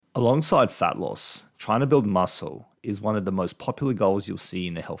Alongside fat loss, trying to build muscle is one of the most popular goals you'll see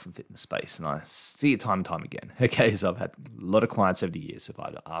in the health and fitness space. And I see it time and time again. Okay, so I've had a lot of clients over the years who've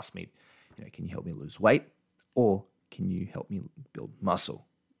either asked me, can you help me lose weight? Or can you help me build muscle?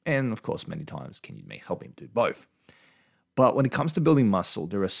 And of course, many times, can you help me do both? But when it comes to building muscle,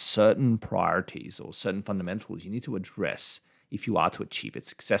 there are certain priorities or certain fundamentals you need to address if you are to achieve it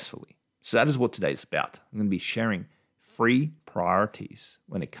successfully. So that is what today is about. I'm going to be sharing 3 priorities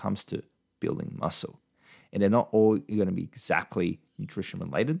when it comes to building muscle. And they're not all going to be exactly nutrition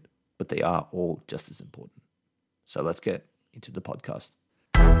related, but they are all just as important. So let's get into the podcast.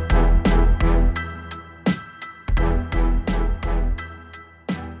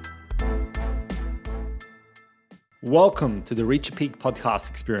 Welcome to the Reach Your Peak podcast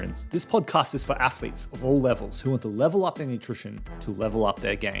experience. This podcast is for athletes of all levels who want to level up their nutrition to level up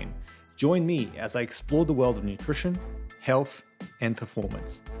their game. Join me as I explore the world of nutrition, health, and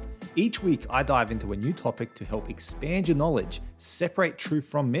performance. Each week, I dive into a new topic to help expand your knowledge, separate truth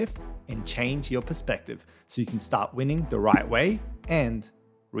from myth, and change your perspective so you can start winning the right way and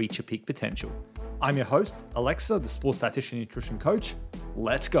reach your peak potential. I'm your host, Alexa, the sports dietitian nutrition coach.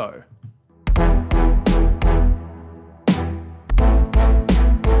 Let's go.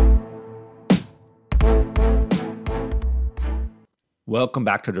 Welcome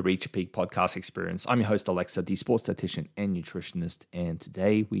back to the Reach Your Peak podcast experience. I'm your host, Alexa, the sports dietitian and nutritionist, and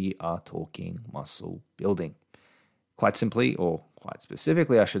today we are talking muscle building. Quite simply, or quite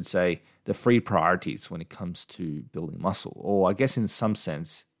specifically, I should say, the 3 priorities when it comes to building muscle, or I guess in some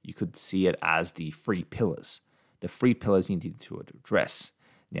sense, you could see it as the 3 pillars. The 3 pillars you need to address.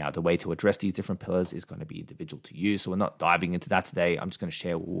 Now, the way to address these different pillars is going to be individual to you, so we're not diving into that today. I'm just going to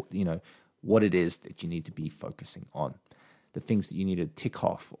share, what it is that you need to be focusing on. The things that you need to tick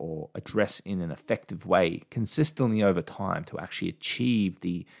off or address in an effective way consistently over time to actually achieve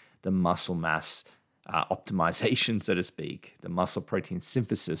the muscle mass optimization, so to speak, the muscle protein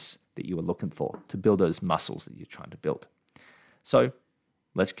synthesis that you are looking for to build those muscles that you're trying to build. So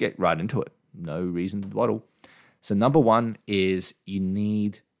let's get right into it. No reason to dawdle. So number 1 is you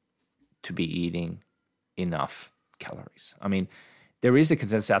need to be eating enough calories. I mean, there is a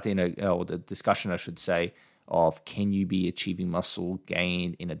consensus out there, or the discussion, I should say, of can you be achieving muscle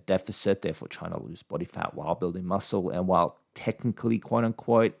gain in a deficit, therefore trying to lose body fat while building muscle. And while technically, quote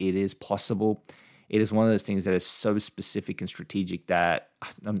unquote, it is possible, it is one of those things that is so specific and strategic that,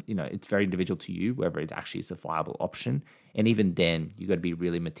 it's very individual to you, whether it actually is a viable option. And even then, you got to be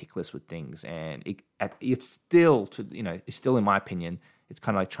really meticulous with things. And it's still, in my opinion, it's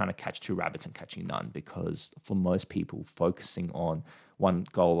kind of like trying to catch 2 rabbits and catching none, because for most people, focusing on one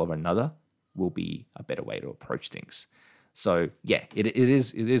goal or another will be a better way to approach things. So yeah, it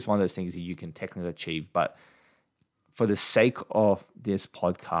is one of those things that you can technically achieve, but for the sake of this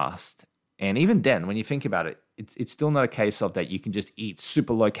podcast, and even then, when you think about it, it's still not a case of that you can just eat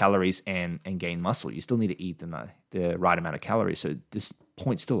super low calories and gain muscle. You still need to eat the right amount of calories. So this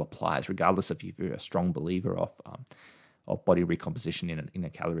point still applies, regardless if you're a strong believer of body recomposition in a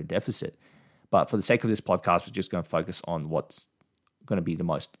calorie deficit. But for the sake of this podcast, we're just going to focus on what's going to be the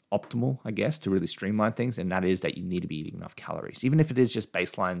most optimal, I guess, to really streamline things, and that is that you need to be eating enough calories. Even if it is just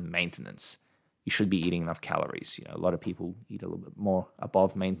baseline maintenance, you should be eating enough calories. A lot of people eat a little bit more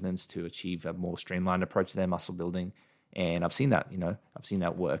above maintenance to achieve a more streamlined approach to their muscle building, and I've seen that. I've seen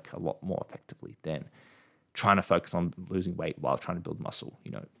that work a lot more effectively than trying to focus on losing weight while trying to build muscle.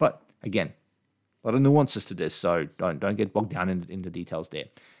 But again, a lot of nuances to this, so don't get bogged down in the details there.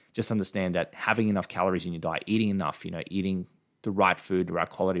 Just understand that having enough calories in your diet, eating enough, eating the right food, the right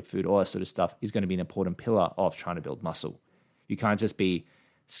quality food, all that sort of stuff is going to be an important pillar of trying to build muscle. You can't just be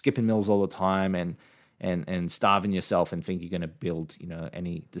skipping meals all the time and starving yourself and think you're going to build,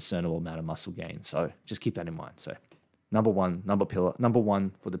 any discernible amount of muscle gain. So just keep that in mind. So number one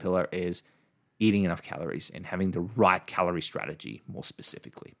for the pillar is eating enough calories and having the right calorie strategy more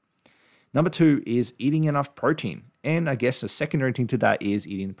specifically. Number 2 is eating enough protein. And I guess a secondary thing to that is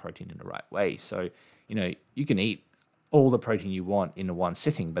eating the protein in the right way. So, you can eat all the protein you want in one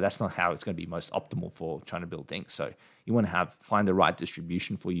sitting, but that's not how it's going to be most optimal for trying to build things. So you want to find the right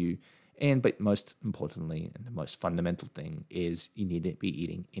distribution for you. But most importantly, and the most fundamental thing is you need to be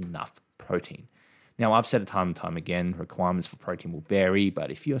eating enough protein. Now, I've said it time and time again, requirements for protein will vary,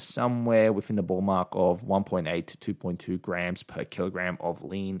 but if you're somewhere within the ballpark of 1.8 to 2.2 grams per kilogram of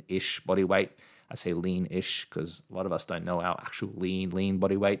lean-ish body weight, I say lean-ish because a lot of us don't know our actual lean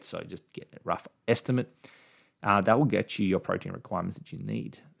body weight, so just get a rough estimate. That will get you your protein requirements that you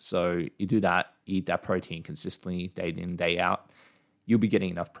need. So you do that, eat that protein consistently, day in, day out, you'll be getting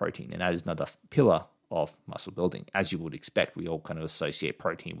enough protein. And that is another pillar of muscle building. As you would expect, we all kind of associate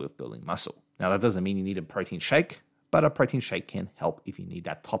protein with building muscle. Now, that doesn't mean you need a protein shake, but a protein shake can help if you need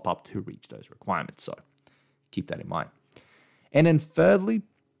that top up to reach those requirements. So keep that in mind. And then thirdly,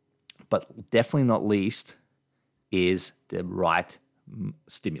 but definitely not least, is the right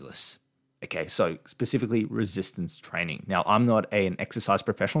stimulus. Okay, so specifically resistance training. Now, I'm not an exercise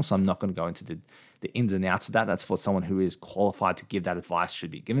professional, so I'm not going to go into the ins and outs of that. That's for someone who is qualified to give that advice, should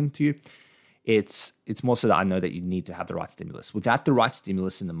be given to you. It's more so that I know that you need to have the right stimulus. Without the right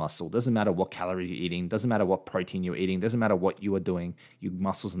stimulus in the muscle, doesn't matter what calories you're eating, doesn't matter what protein you're eating, doesn't matter what you are doing, your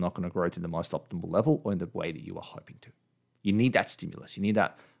muscles are not going to grow to the most optimal level or in the way that you are hoping to. You need that stimulus. You need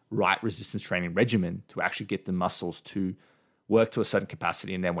that right resistance training regimen to actually get the muscles to work to a certain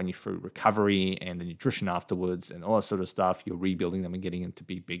capacity. And then when you're through recovery and the nutrition afterwards and all that sort of stuff, you're rebuilding them and getting them to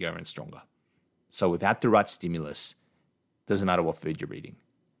be bigger and stronger. So without the right stimulus, doesn't matter what food you're eating.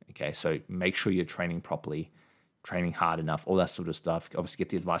 Okay, so make sure you're training properly, training hard enough, all that sort of stuff. Obviously, get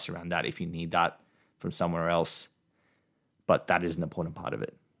the advice around that if you need that from somewhere else. But that is an important part of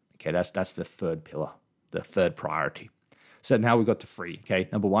it. Okay, that's the third pillar, the third priority. So now we've got to three. Okay,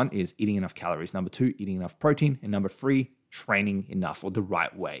 number one is eating enough calories. Number two, eating enough protein. And number three, training enough or the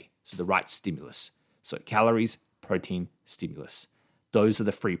right way. So the right stimulus. So calories, protein, stimulus. Those are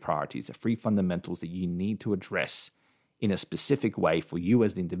the three priorities, the three fundamentals that you need to address in a specific way for you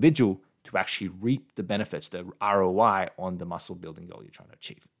as the individual to actually reap the benefits, the ROI on the muscle building goal you're trying to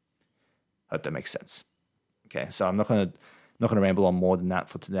achieve. Hope that makes sense. Okay, so I'm not going to ramble on more than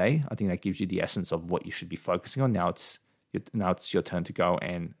that for today. I think that gives you the essence of what you should be focusing on. Now it's your turn to go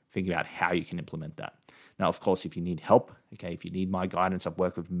and figure out how you can implement that. Now, of course, if you need help, okay, if you need my guidance, I've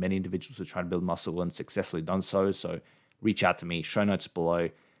worked with many individuals who try to build muscle and successfully done so. So reach out to me, show notes below,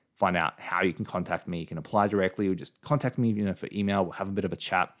 find out how you can contact me. You can apply directly or just contact me, for email. We'll have a bit of a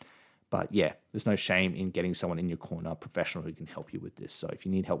chat. But yeah, there's no shame in getting someone in your corner, a professional who can help you with this. So if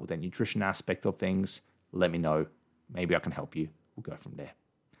you need help with the nutrition aspect of things, let me know. Maybe I can help you. We'll go from there.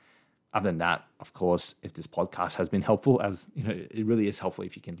 Other than that, of course, if this podcast has been helpful, as it really is helpful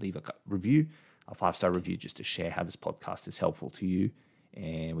if you can leave a review, a 5-star review, just to share how this podcast is helpful to you,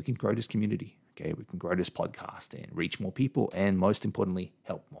 and we can grow this community. Okay, we can grow this podcast and reach more people, and most importantly,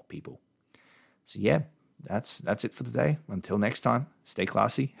 help more people. So yeah, that's it for today. Until next time, stay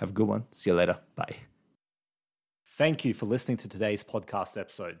classy. Have a good one. See you later. Bye. Thank you for listening to today's podcast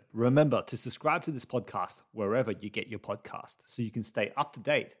episode. Remember to subscribe to this podcast wherever you get your podcast so you can stay up to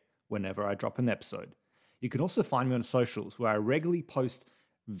date whenever I drop an episode. You can also find me on socials where I regularly post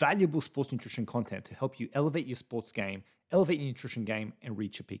valuable sports nutrition content to help you elevate your sports game, elevate your nutrition game, and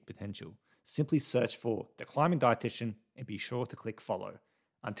reach your peak potential. Simply search for The Climbing Dietitian and be sure to click follow.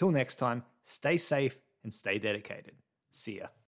 Until next time, stay safe and stay dedicated. See ya.